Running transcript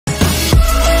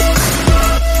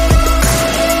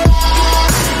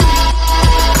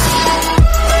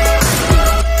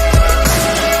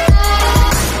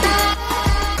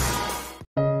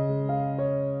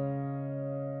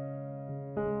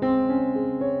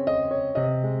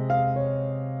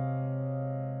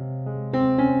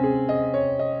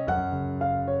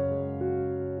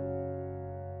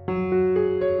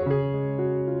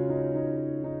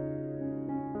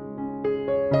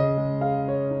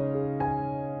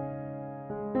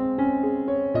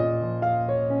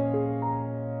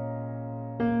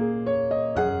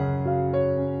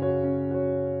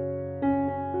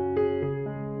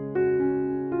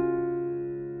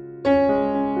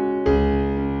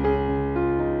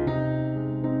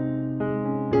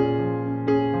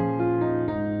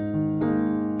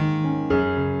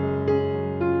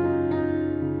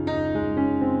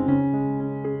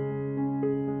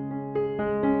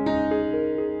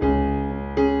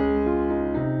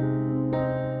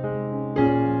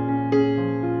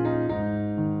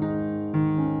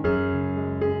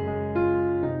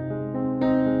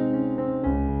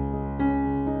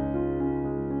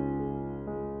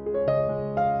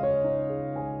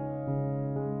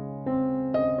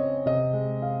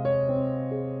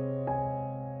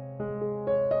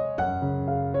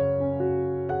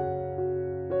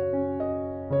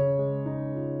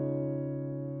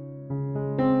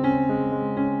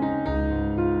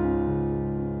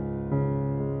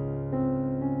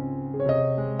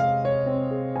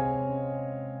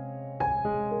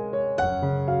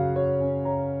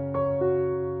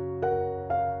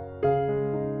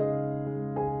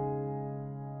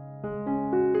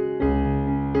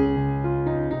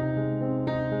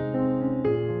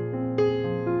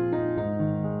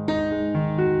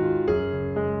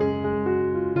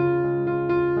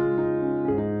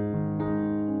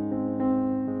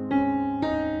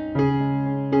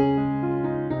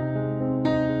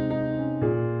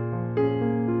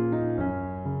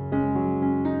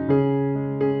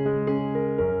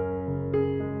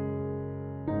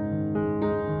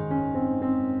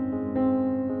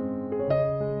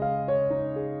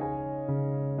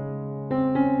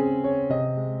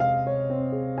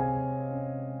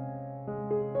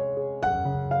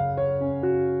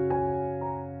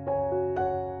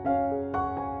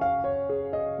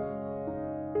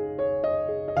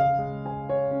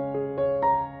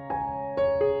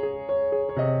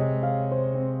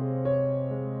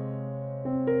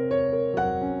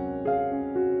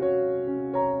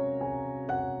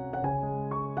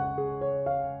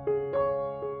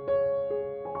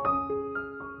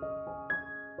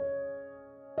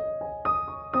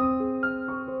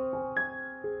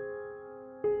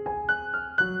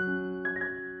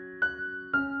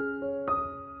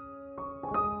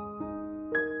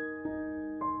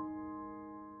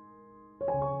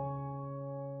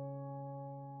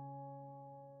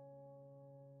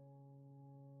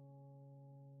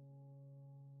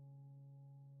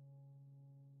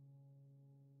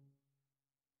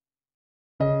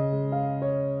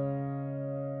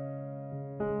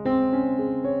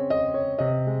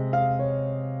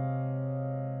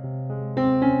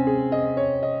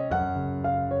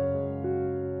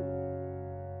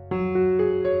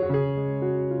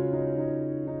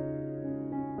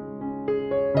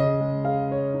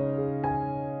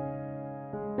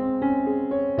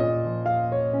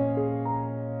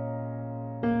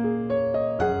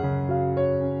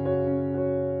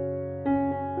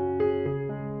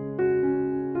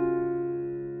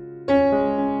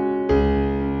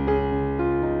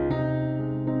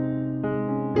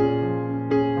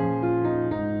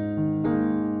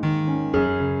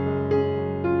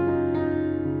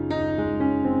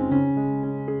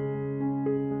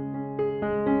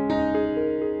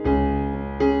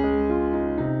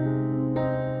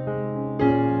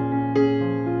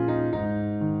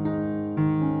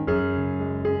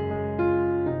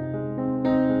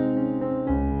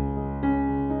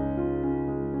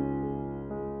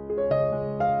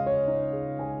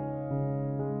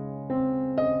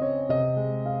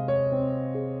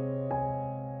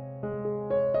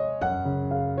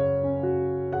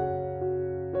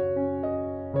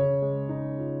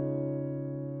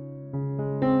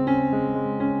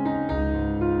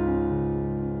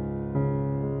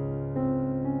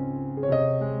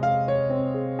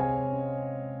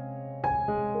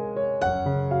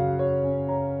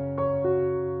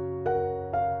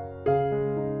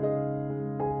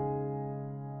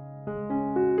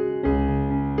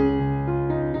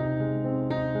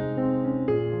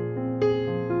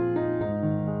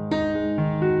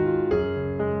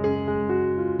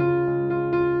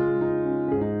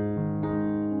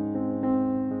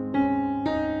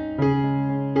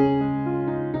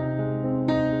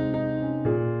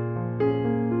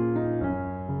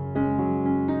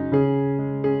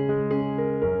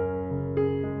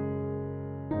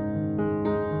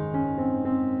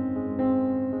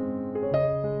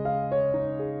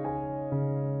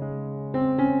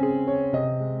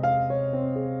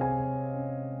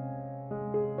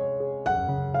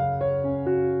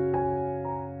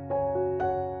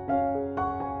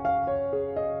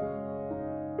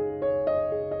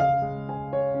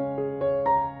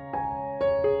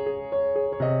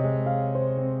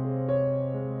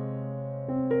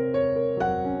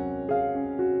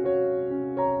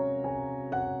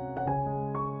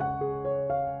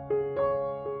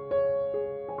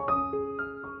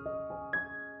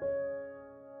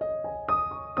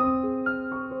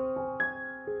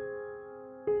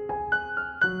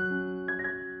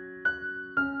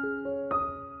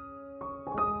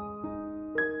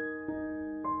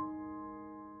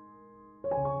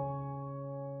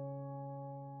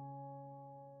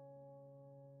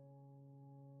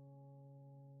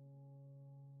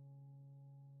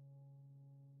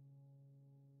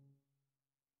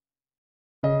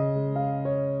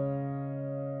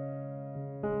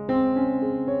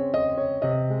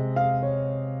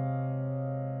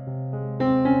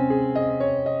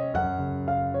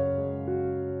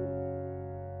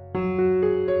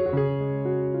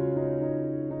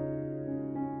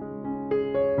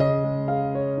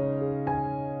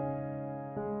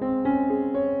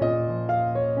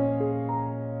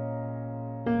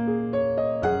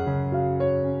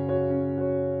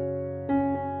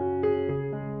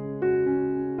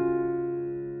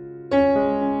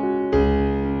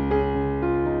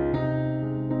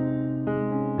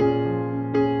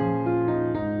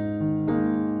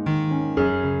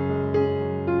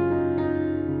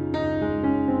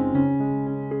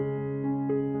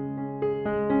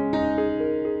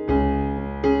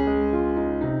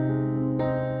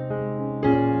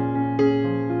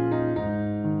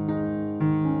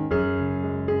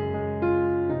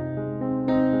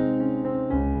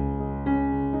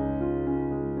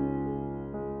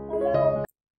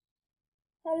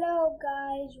Hello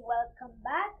guys, welcome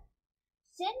back.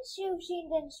 Since you've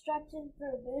seen the instructions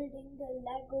for building the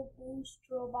Lego Boost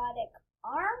robotic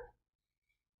arm,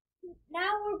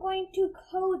 now we're going to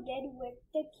code it with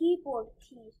the keyboard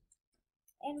keys.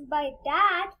 And by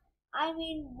that, I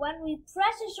mean when we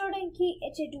press a certain key,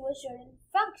 it should do a certain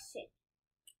function.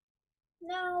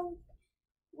 Now,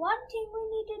 one thing we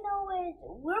need to know is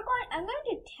I'm going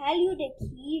to tell you the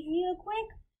keys real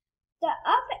quick. The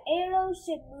up arrow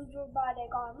should move the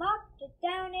robotic arm up, the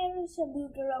down arrow should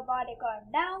move the robotic arm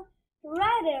down, the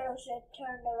right arrow should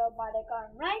turn the robotic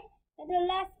arm right, and the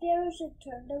left arrow should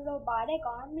turn the robotic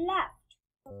arm left.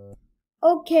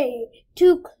 Okay,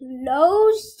 to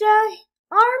close the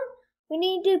arm, we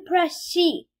need to press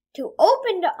C. To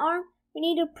open the arm, we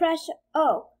need to press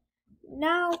O.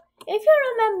 Now, if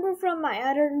you remember from my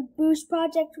other Boost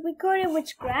project, we coded with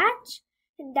Scratch.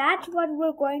 And that's what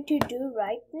we're going to do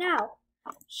right now.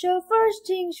 So first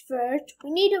things first, we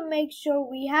need to make sure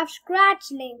we have Scratch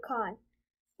link on.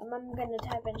 I'm going to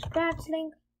type in Scratch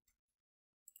link.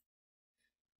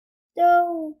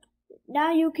 So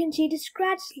now you can see the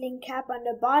Scratch link cap on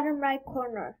the bottom right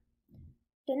corner.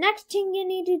 The next thing you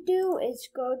need to do is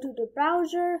go to the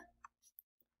browser,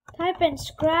 type in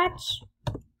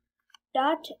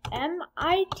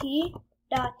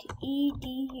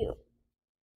scratch.mit.edu.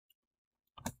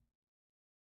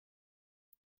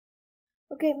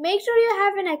 Okay, make sure you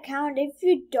have an account. If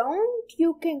you don't,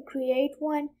 you can create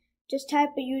one. Just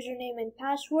type a username and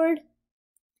password.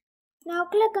 Now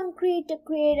click on create to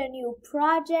create a new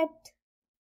project.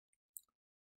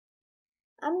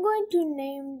 I'm going to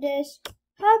name this,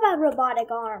 how about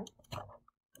Robotic Arm?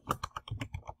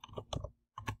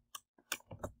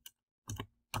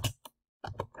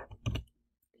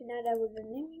 Okay, now that we're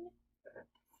naming it.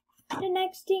 The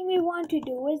next thing we want to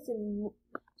do is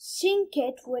sync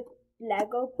it with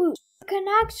Lego Boost. To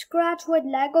connect Scratch with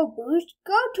Lego Boost,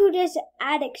 go to this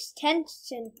Add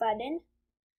Extension button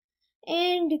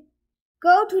and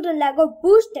go to the Lego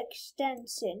Boost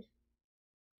extension.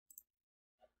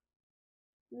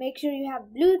 Make sure you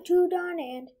have Bluetooth on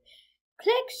and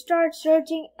click Start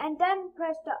Searching and then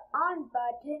press the On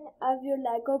button of your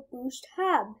Lego Boost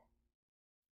hub.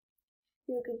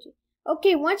 You can see.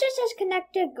 Okay, once it says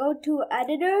connected, go to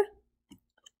Editor.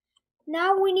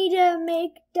 Now we need to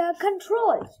make the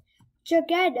controls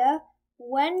together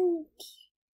when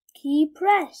key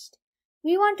pressed.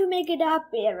 We want to make it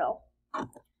up arrow.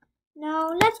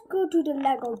 Now let's go to the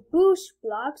Lego Boost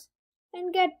blocks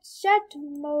and get set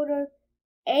motor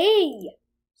A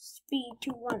speed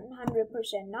to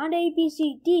 100%, not A, B,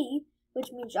 C, D,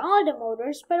 which means all the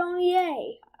motors, but only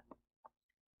A.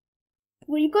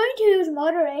 We're going to use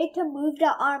motor A to move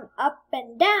the arm up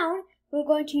and down. We're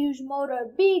going to use motor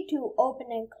B to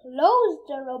open and close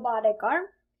the robotic arm.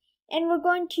 And we're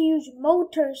going to use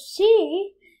motor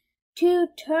C to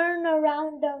turn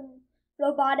around the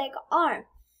robotic arm.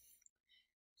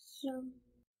 So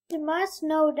you must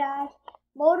know that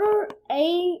motor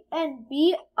A and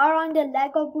B are on the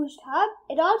Lego Boost hub.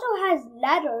 It also has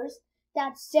letters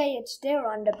that say it's there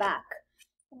on the back.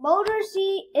 Motor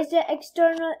C is the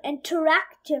external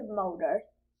interactive motor.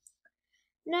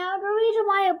 Now, the reason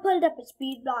why I pulled up a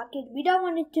speed block is we don't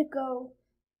want it to go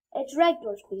its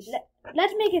regular speed.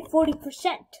 Let's make it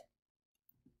 40%.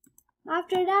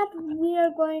 After that, we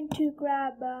are going to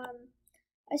grab a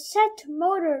set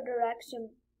motor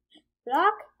direction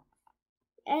block.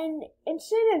 And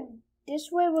instead of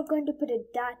this way, we're going to put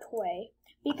it that way.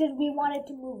 Because we want it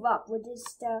to move up, which is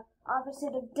the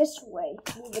opposite of this way.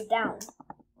 Move it down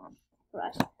for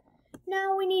us.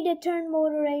 Now we need to turn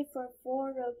motor A for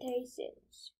 4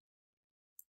 rotations.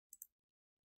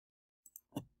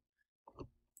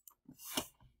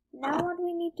 Now what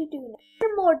we need to do now.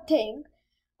 One more thing.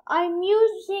 I'm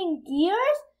using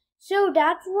gears, so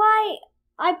that's why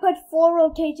I put 4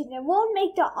 rotations. It won't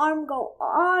make the arm go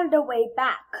all the way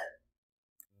back.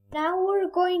 Now we're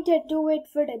going to do it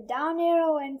for the down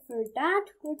arrow, and for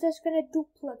that, we're just going to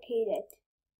duplicate it.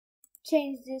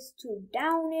 Change this to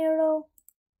down arrow.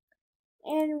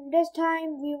 And this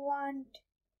time we want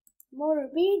motor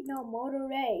B, no,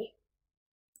 motor A.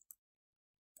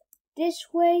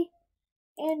 This way,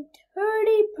 and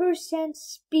 30%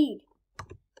 speed.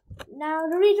 Now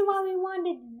the reason why we want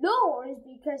it lower is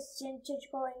because since it's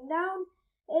going down,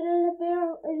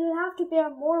 it'll have to bear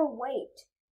more weight.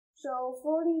 So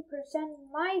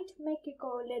 40% might make it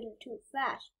go a little too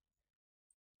fast.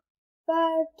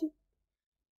 But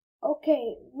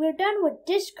okay, we're done with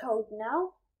this code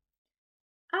now.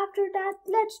 After that,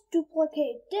 let's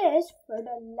duplicate this for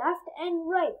the left and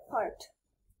right part.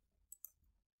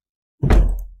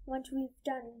 Once we've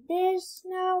done this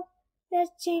now,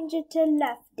 Let's change it to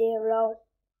left arrow.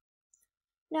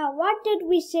 Now what did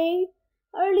we say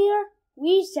earlier?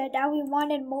 We said that we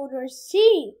wanted motor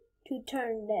C to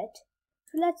turn it.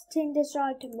 So let's change this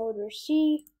all to motor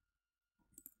C.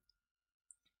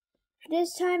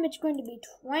 This time it's going to be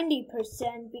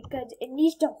 20% because it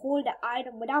needs to hold the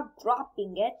item without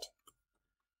dropping it.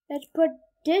 Let's put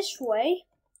this way.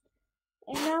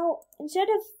 And now instead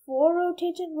of 4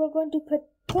 rotations, we're going to put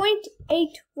 0.8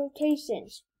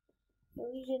 rotations. The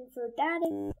reason for that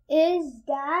is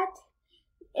that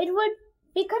it would,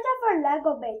 because of our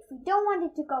Lego base, we don't want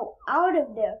it to go out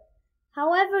of there.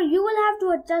 However, you will have to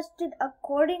adjust it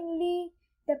accordingly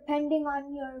depending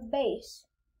on your base.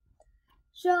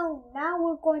 So now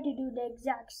we're going to do the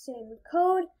exact same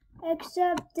code,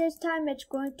 except this time it's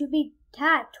going to be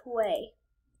that way.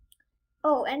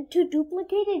 Oh, and to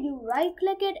duplicate it, you right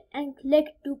click it and click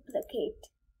duplicate.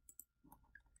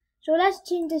 So let's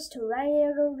change this to right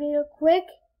arrow real quick.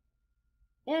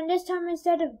 And this time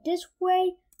instead of this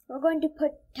way, we're going to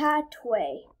put that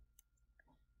way.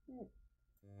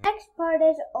 Next part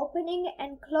is opening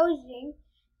and closing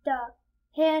the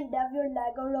hand of your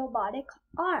Lego robotic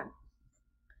arm.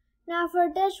 Now for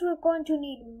this, we're going to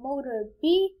need motor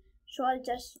B, so I'll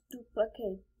just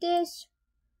duplicate this.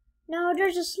 Now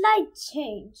there's a slight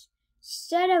change.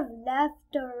 Instead of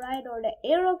left or right or the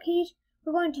arrow keys,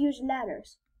 we're going to use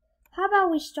letters. How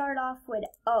about we start off with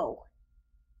O?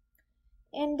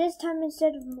 And this time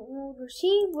instead of motor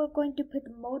C, we're going to put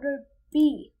motor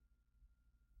B.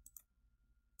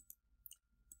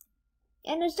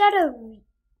 And instead of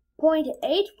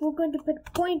 0.8, we're going to put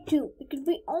 0.2 because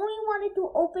we only wanted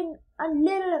to open a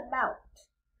little amount.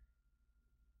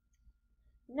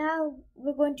 Now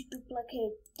we're going to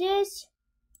duplicate this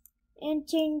and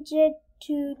change it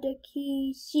to the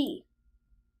key C.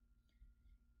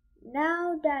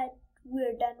 Now that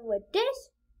we're done with this,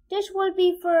 this will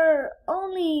be for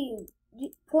only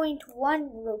 0.1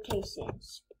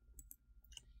 rotations.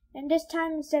 And this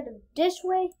time instead of this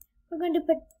way, we're going to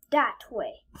put that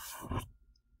way.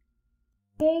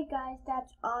 Okay guys,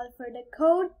 that's all for the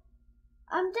code.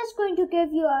 I'm just going to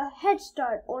give you a head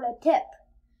start or a tip.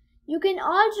 You can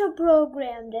also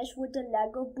program this with the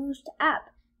Lego Boost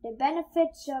app. The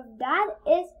benefits of that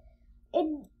is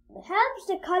it helps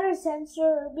the color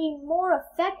sensor be more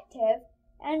effective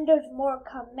and there's more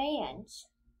commands.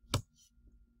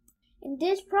 In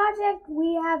this project,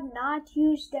 we have not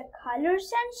used the color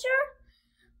sensor,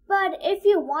 but if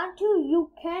you want to,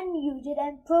 you can use it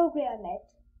and program it.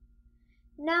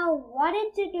 Now, what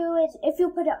it to do is, if you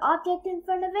put an object in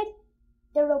front of it,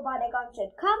 the robotic arm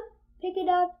should come, pick it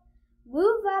up,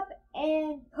 move up,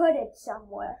 and put it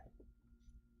somewhere.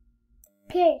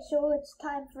 Okay, so it's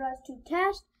time for us to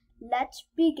test. Let's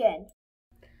begin.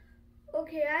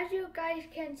 Okay, as you guys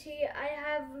can see, I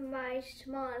have my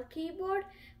small keyboard.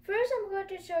 First, I'm going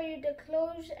to show you the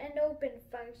close and open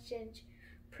functions.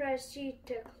 Press C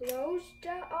to close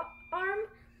the arm.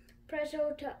 Press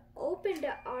O to open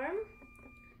the arm.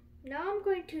 Now I'm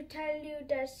going to tell you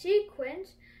the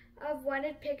sequence of when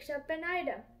it picks up an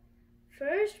item.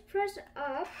 First, press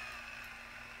up.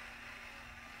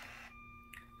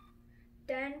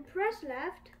 Then press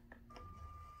left.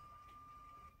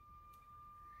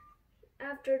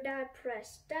 After that,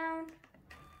 press down.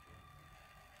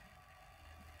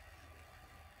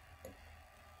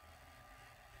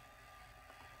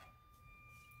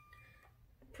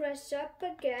 Press up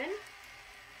again.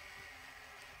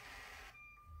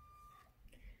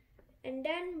 And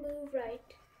then move right.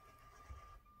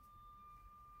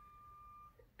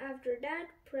 After that,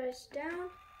 press down.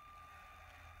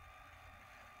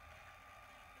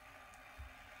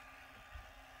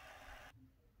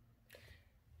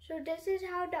 So this is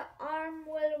how the arm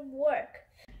will work.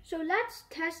 So let's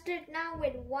test it now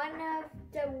with one of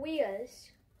the wheels.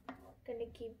 Gonna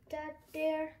keep that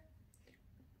there.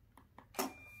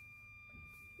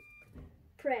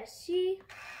 Press C.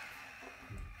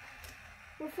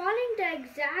 We're following the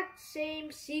exact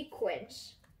same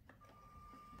sequence.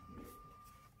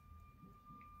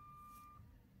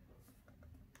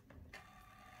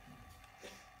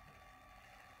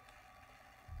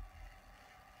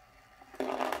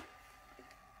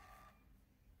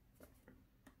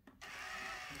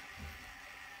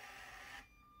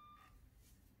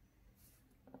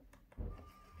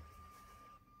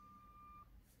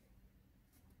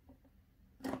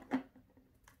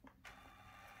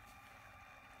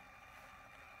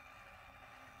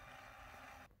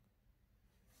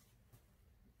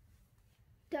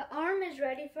 The arm is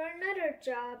ready for another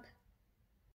job.